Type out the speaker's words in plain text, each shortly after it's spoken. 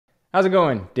How's it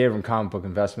going? Dave from Comic Book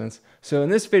Investments. So in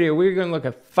this video, we're going to look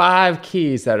at 5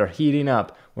 keys that are heating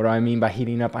up. What do I mean by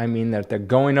heating up? I mean that they're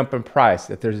going up in price,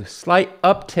 that there's a slight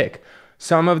uptick.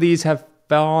 Some of these have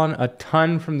fallen a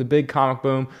ton from the big comic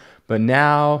boom, but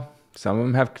now some of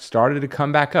them have started to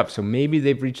come back up. So maybe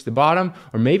they've reached the bottom,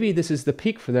 or maybe this is the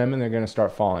peak for them and they're going to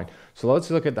start falling. So let's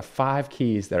look at the 5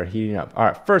 keys that are heating up. All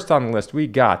right, first on the list, we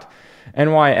got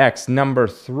NYX number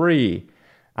 3.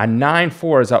 A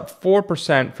 9.4 is up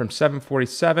 4% from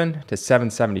 747 to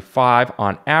 775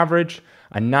 on average.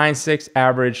 A 9.6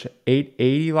 averaged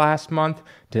 880 last month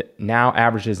to now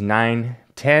averages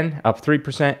 910, up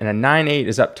 3%. And a 9.8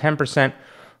 is up 10%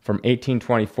 from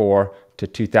 1824 to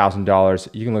 $2,000.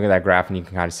 You can look at that graph and you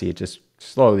can kind of see it just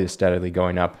slowly, steadily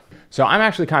going up. So I'm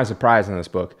actually kind of surprised in this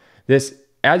book. This,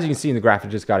 as you can see in the graph, it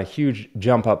just got a huge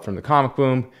jump up from the comic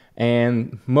boom.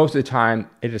 And most of the time,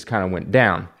 it just kind of went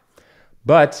down.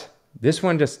 But this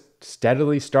one just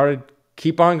steadily started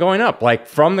keep on going up. Like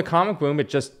from the comic boom, it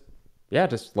just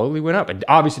slowly went up. It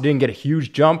obviously didn't get a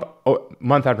huge jump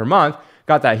month after month,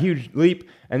 got that huge leap,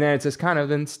 and then it's just kind of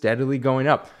been steadily going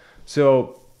up.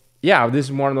 So yeah, this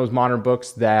is one of those modern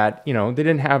books that, they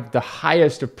didn't have the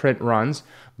highest of print runs,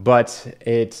 but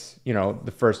it's,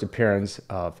 the first appearance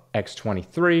of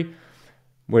X-23,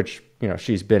 which,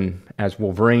 she's been as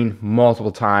Wolverine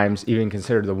multiple times, even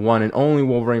considered the one and only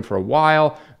Wolverine for a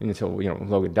while until,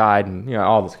 Logan died and,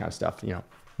 all this kind of stuff.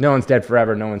 No one's dead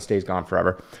forever. No one stays gone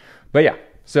forever. But yeah,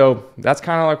 so that's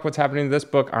kind of like what's happening in this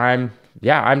book. I'm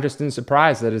just in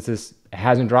surprise that it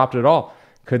hasn't dropped at all.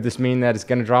 Could this mean that it's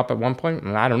going to drop at one point?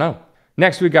 I don't know.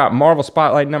 Next, we got Marvel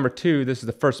Spotlight number 2. This is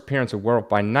the first appearance of Werewolf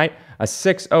by Night. A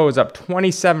 6.0 is up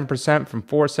 27% from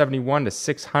 471 to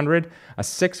 600. A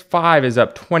 6.5 is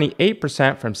up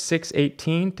 28% from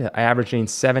 618 to averaging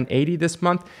 780 this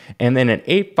month. And then an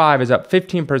 8.5 is up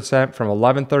 15% from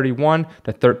 1131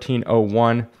 to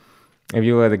 1301. If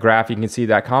you look at the graph, you can see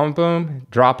that comic boom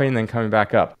dropping, then coming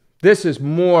back up. This is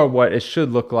more what it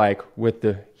should look like with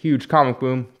the huge comic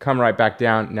boom, come right back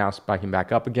down, now spiking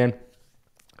back up again.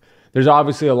 There's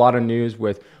obviously a lot of news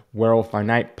with Werewolf by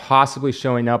Night possibly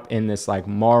showing up in this like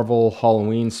Marvel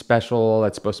Halloween special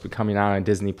that's supposed to be coming out on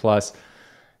Disney Plus.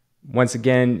 Once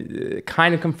again,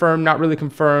 kind of confirmed, not really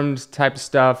confirmed type of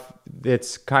stuff.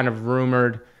 It's kind of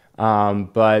rumored,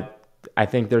 but I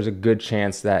think there's a good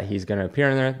chance that he's going to appear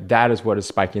in there. That is what is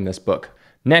spiking this book.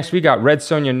 Next, we got Red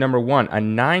Sonja number 1, a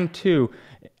 9.2.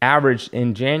 Averaged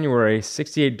in January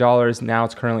 $68. Now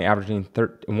it's currently averaging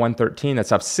 $113.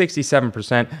 That's up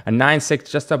 67%. A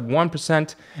 9.6 just up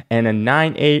 1%, and a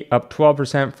 9.8 up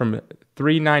 12% from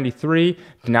 $393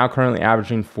 to now currently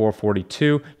averaging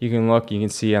 $442. You can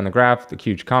see on the graph the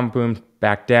huge comic boom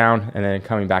back down and then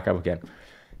coming back up again.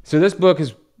 So this book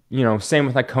is, same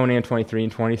with like Conan 23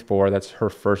 and 24. That's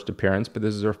her first appearance, but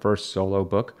this is her first solo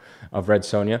book of Red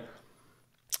Sonja.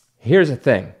 Here's the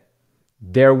thing.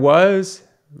 There was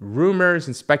rumors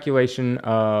and speculation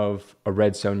of a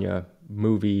Red Sonja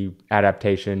movie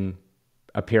adaptation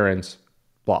appearance,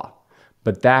 blah.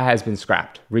 But that has been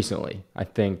scrapped recently, I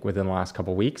think within the last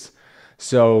couple weeks.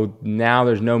 So now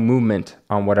there's no movement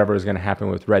on whatever is going to happen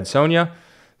with Red Sonja.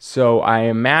 So I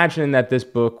imagine that this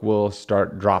book will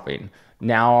start dropping.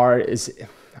 Now,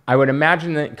 I would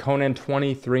imagine that Conan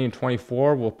 23 and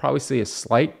 24 will probably see a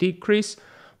slight decrease,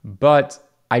 but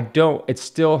it's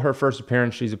still her first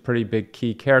appearance. She's a pretty big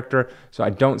key character, so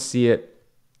I don't see it,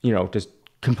 just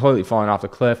completely falling off the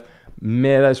cliff.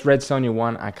 This Red Sonja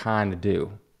one, I kind of do.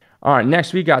 All right,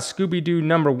 next we got Scooby-Doo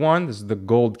number 1. This is the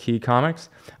Gold Key Comics.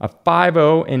 A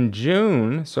 5.0 in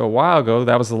June, so a while ago.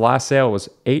 That was the last sale, was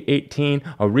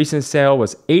 $818. A recent sale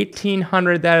was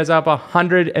 $1,800. That is up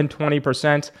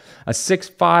 120%. A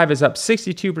 6.5 is up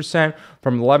 62%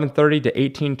 from $1,130 to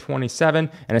 $1,827.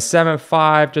 And a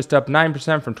 7.5 just up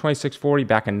 9% from $2,640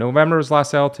 back in November's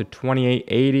last sale to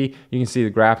 $2,880. You can see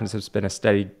the graph, and it's been a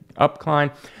steady upcline.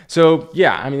 So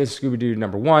yeah, this is Scooby-Doo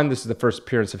number 1. This is the first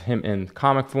appearance of him in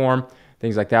comic form,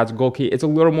 things like that. It's a Gold Key. It's a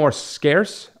little more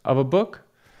scarce of a book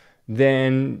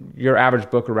than your average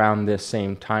book around this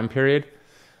same time period.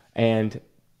 And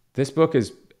this book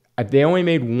they only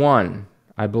made one,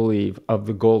 I believe, of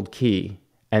the Gold Key.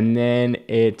 And then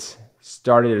it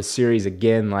started a series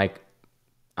again, like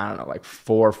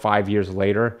 4 or 5 years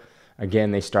later.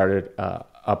 Again, they started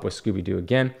up with Scooby-Doo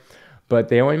again. But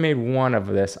they only made one of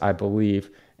this, I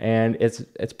believe, and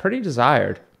it's pretty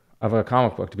desired of a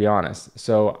comic book, to be honest.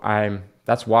 So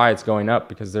that's why it's going up,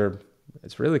 because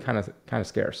It's really kind of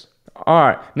scarce. All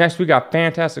right, next we got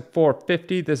Fantastic Four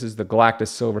 50. This is the Galactus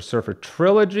Silver Surfer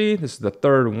trilogy. This is the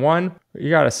third one. You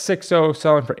got a 6.0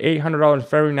 selling for $800 in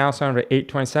February, now selling for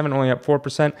 $827, only up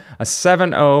 4%. A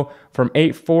 7.0 from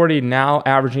 $840, now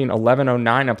averaging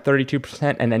 $1109, up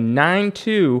 32%. And a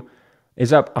 9.2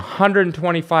 is up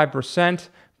 125%,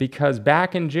 because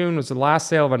back in June was the last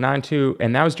sale of a 9.2,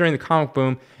 and that was during the comic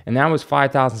boom, and that was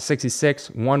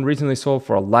 $5,066. One recently sold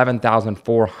for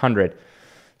 $11,400.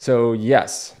 So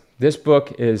yes, this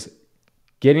book is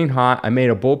getting hot. I made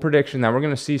a bold prediction that we're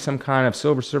going to see some kind of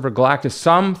Silver Surfer Galactus,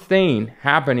 something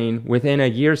happening within a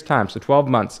year's time, so 12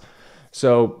 months.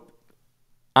 So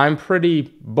I'm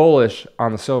pretty bullish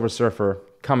on the Silver Surfer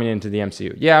coming into the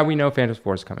MCU. Yeah, we know Fantastic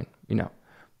Four is coming, you know,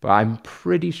 but I'm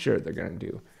pretty sure they're going to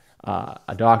do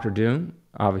a Doctor Doom.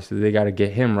 Obviously, they got to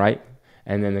get him right.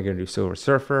 And then they're going to do Silver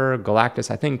Surfer, Galactus.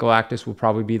 I think Galactus will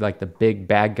probably be like the big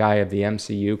bad guy of the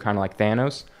MCU, kind of like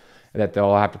Thanos, that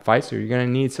they'll have to fight. So you're going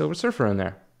to need Silver Surfer in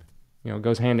there. You know, it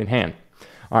goes hand in hand.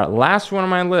 All right, last one on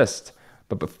my list.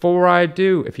 But before I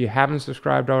do, if you haven't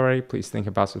subscribed already, please think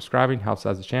about subscribing. Helps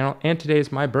out the channel. And today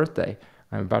is my birthday.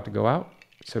 I'm about to go out,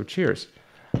 so cheers.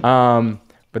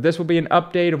 But this will be an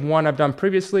update of one I've done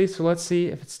previously, so let's see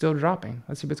if it's still dropping.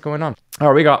 Let's see what's going on. All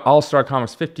right, we got All-Star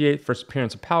Comics 58, first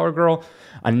appearance of Power Girl.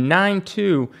 A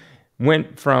 9.2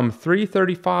 went from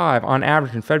 $335 on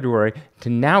average in February to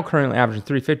now currently averaging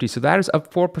 $350, so that is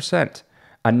up 4%.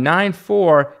 A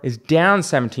 9.4 is down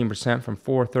 17% from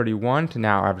 $431 to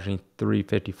now averaging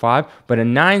 $355, but a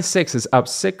 9.6 is up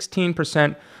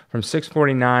 16% from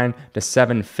 $649 to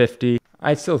 $750.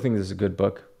 I still think this is a good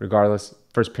book, regardless.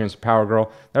 First appearance of Power Girl.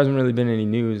 There hasn't really been any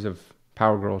news of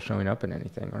Power Girl showing up in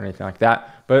anything or anything like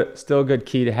that, but still a good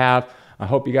key to have. I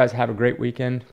hope you guys have a great weekend.